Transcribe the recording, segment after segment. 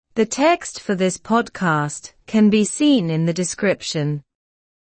The text for this podcast can be seen in the description.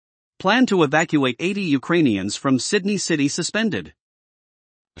 Plan to evacuate 80 Ukrainians from Sydney City suspended.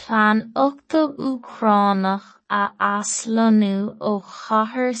 Plán Uachta Ucránach a aslanú ó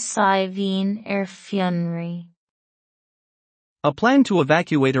chathair saibhín Fionraí. A plan to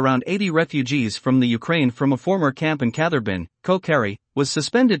evacuate around 80 refugees from the Ukraine from a former camp in Catherbin, Co-Kerry, was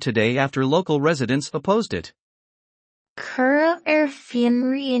suspended today after local residents opposed it. Cuireadh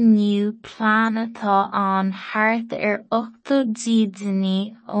Fionraí inniu plán atá an thart 8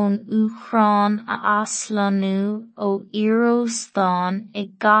 díodaní ón Uachtarán a aslanú ó Iarostáin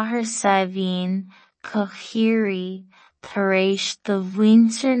I gcathair saibhín Co-Chiaraí tar éis do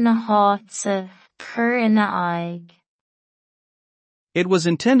mhuintir na háite chur ina aghaidh. It was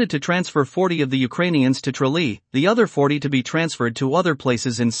intended to transfer 40 of the Ukrainians to Tralee, the other 40 to be transferred to other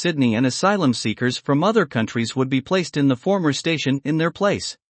places in Sydney, and asylum seekers from other countries would be placed in the former station in their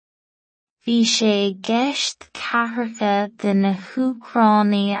place. Bhí sé gceist cathairce de na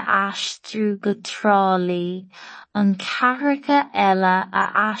Ucráinaí a aistriú go Tralee, an cathairce eile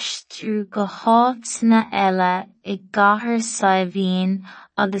a aistriú go háiteanna eile I gcathair saibhín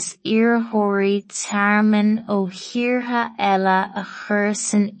agus iarrthóirí tearmann ó thíortha eile a chur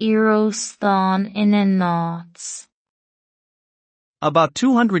san Iarostáin ina náit. About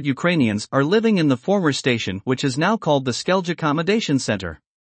 200 Ukrainians are living in the former station, which is now called the Skelj Accommodation Center.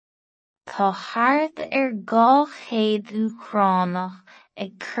 Tá thart 200 Ucránach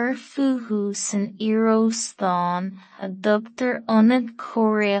ag cur fúthu san Iarostáin a dtugtar ionad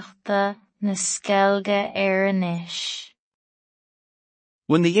cóiríochta na Skeilge anois.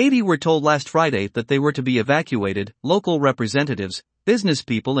 When the 80 were told last Friday that they were to be evacuated, local representatives, business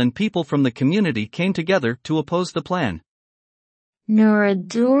people and people from the community came together to oppose the plan. Nuair a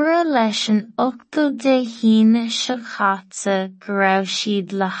dúradh leis an 18 híne seo chaite go raibh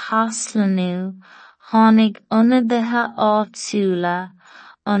siad le haslanú, tháinig ionadaithe áitiúla,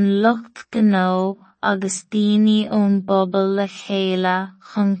 an lucht gnó agus daoine ón bpobal le chéile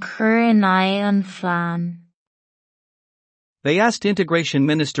chun cur in aghaidh an phlean. They asked Integration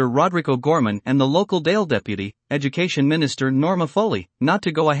Minister Roderick O'Gorman and the local Dáil Deputy, Education Minister Norma Foley, not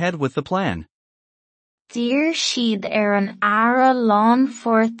to go ahead with the plan. Dír siad an Aire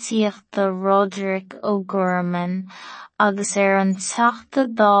Lán-Fortaíochta Roderick O'Gorman agus an Teachta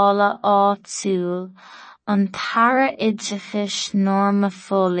Dála áitiúil, an Tara Oideachais Norma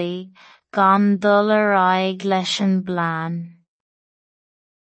Foley, gan dul ar aghaidh leis an bplean.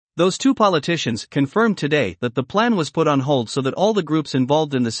 Those two politicians confirmed today that the plan was put on hold so that all the groups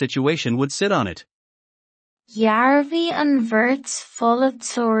involved in the situation would sit on it. Dhearbhí an bheirt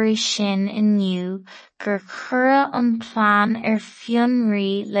pholaiteoirí sin inniu gur cuireadh an plán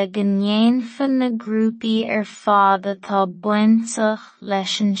Fionraí le go ndéanfadh na grúpaí fad atá bainteach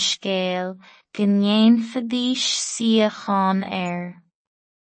leis an scéal, go ndéanfadíos síocháin air.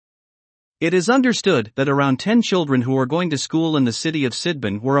 It is understood that around 10 children who are going to school in the city of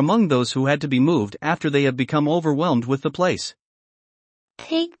Sidbin were among those who had to be moved after they have become overwhelmed with the place.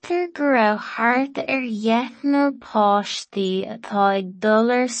 Teigtear go raibh thart dheicneoir páistí atá ag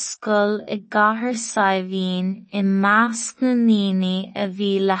dul ar scoil I gcathair saibhín I measc na ndaoine a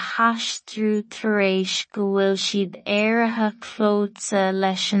bhí le haistriú tar éis go bhfuil siad éirithe clóite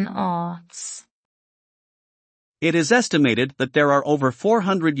leis an áit. It is estimated that there are over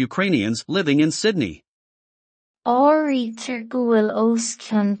 400 Ukrainians living in Sydney. Áirítear go bhfuil os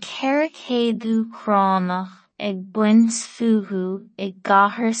cionn 400 Ucránach ag buint fúthu I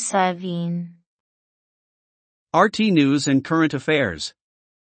gcathair saibhín. RT News and Current Affairs.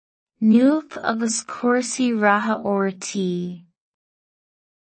 Nuacht agus cuasaí ratha RT.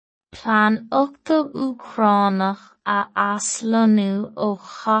 Plán Uachta Ucránach a aslanú ó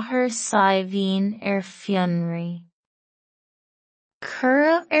chathair saibhín Fionraí.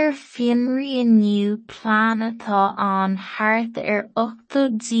 Cuireadh Fionraí inniu plán atá an thart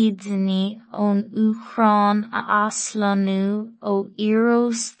 8 díodaní ón Uachtarán a aslanú ó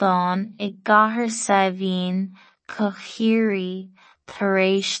Iarostáin I gcathair saibhín Co-Chiaraí tar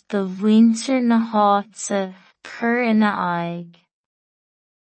éis do mhuintir na háite chur ina aghaidh.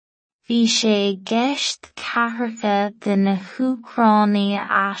 Bhí sé gceist cathairce de na Ucráinaí a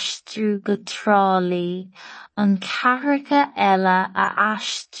aistriú go Tralee, an cathairce eile a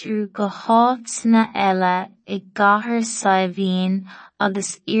aistriú go háiteanna eile I gcathair saibhín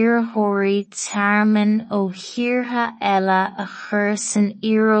agus iarrthóirí tearmann ó thíortha eile a chur san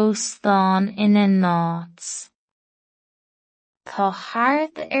Iarostáin ina náit. Tá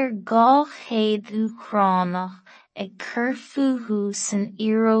thart 200 Ucránach ag cur fúthu san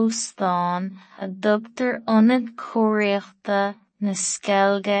Iarostáin a dtugtar ionad cóiríochta na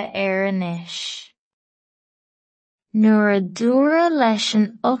skeilge anois. Nuair a dúra leis an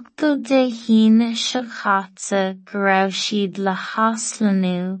 18 seo chaite go raibh siad le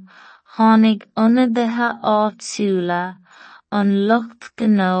haaslanú, tháinig ionadaithe áitiúla, an lucht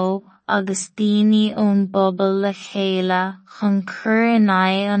gnó agus daoine ón bpobal le chéile chun cur in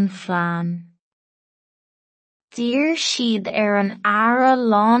aghaidh an phlean. D'iarr siad an aire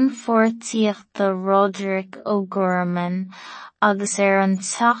lán-fortaíochta Roderick O'Gorman agus an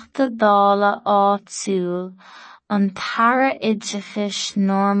teachtadála áitiúil, an tara oideachais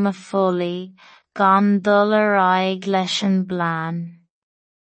Norma Foley, gan dul ar aghaidh leis an bplean.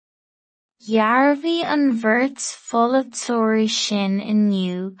 Dhearbhí an bheirt pholaiteoirí sin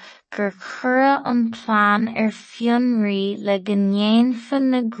inniu gur cuireadh an plán ar fionraí le go ndéanfadh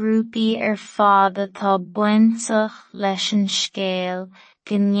na grúpaí ar fad atá bainteach leis an scéal,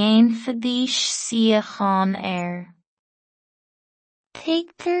 go ndéanfadís síocháin air.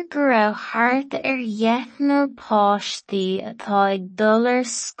 Teigtear go raibh thart ar dheicneoir páistí atá ag dul ar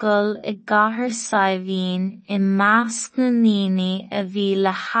scoil i gcathair saibhín i measc na ndaoine a bhí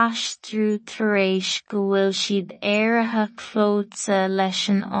le haistriú tar éis go bhfuil siad éirithe clóite leis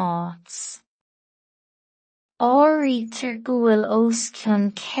an áit. Áirítear go bhfuil os cionn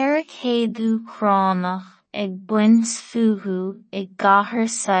 400 Uacránach ag baint futhú i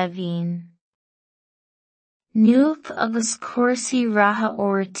gcathair saibhín. Nuacht agus cúrsaí ratha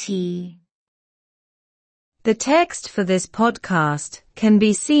ortaí. The text for this podcast can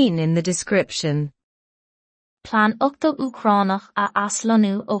be seen in the description. Plán 8 Uacránach a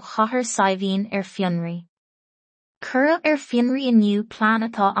aslanú ó chathair saibhín ar fionraí. Cuireadh ar fionraí inniu plán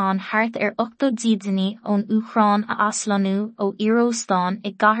atá an thart ar 8 díodaní ón Uachtarán a aslanú ó Iarostáin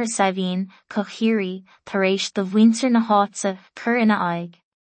i gcathair saibhín Cochírí tar éis do bhhuintear na háite cur ina aghaidh.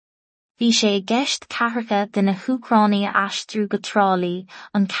 Bhí sé ag gceist catharcha de na Uachránaí a aistriú go trálaí,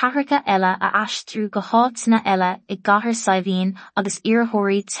 an catharcha eile a aistriú go háiteanna eile i gcathair saibhín agus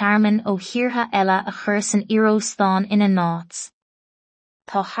iarrthóirí tearmann ó thíortha eile a chur san Iarostáin ina náit.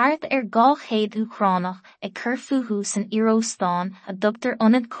 Tá thart ar 200 Uacránach ag cur futhú san Iarostáin a dtugtar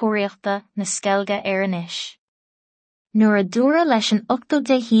ionad cóiríochta na skeilge anois. Nuair a dúradh leis an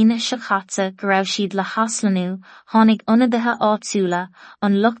 18 seo chaite go raibh siad le haaslanú, tháinig ionadaithe áitiúla,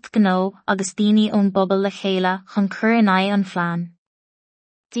 an lucht gnó agus daoine ón bpobal le chéile chun cur in aghaidh an phlean.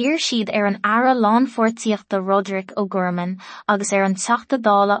 D'iarr siad ar an aire lán-fortaíochta Roderick O'Gorman agus ar an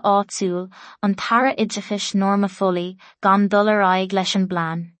teachtadála áitiúil, an tara oideachais Norma Foley, gan dul ar aghaidh leis an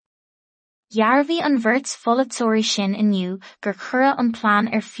bplean. Dhearbhí an bheirt pholaiteoirí sin inniu gur cuireadh an plán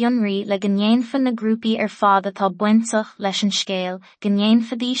ar fionraí le go ndéanfadh na grúpaí ar fad atá bainteach leis an scéal, go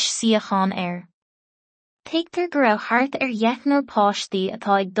ndéanfadís síocháin air. Teigtear go raibh thart ar dheicneoir páistí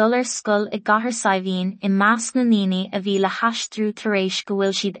atá ag dul ar scoil i gcathair saibhín i measc na ndaoine a bhí le haistriú tar éis go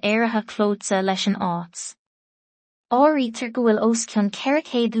bhfuil siad éirithe clóite leis an áit. Áirítear go bhfuil os cionn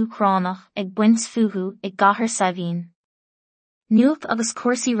 400 Uacránach ag baint futhú i gcathair saibhín. Nuacht agus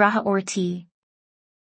cúrsaí ratha ortaí.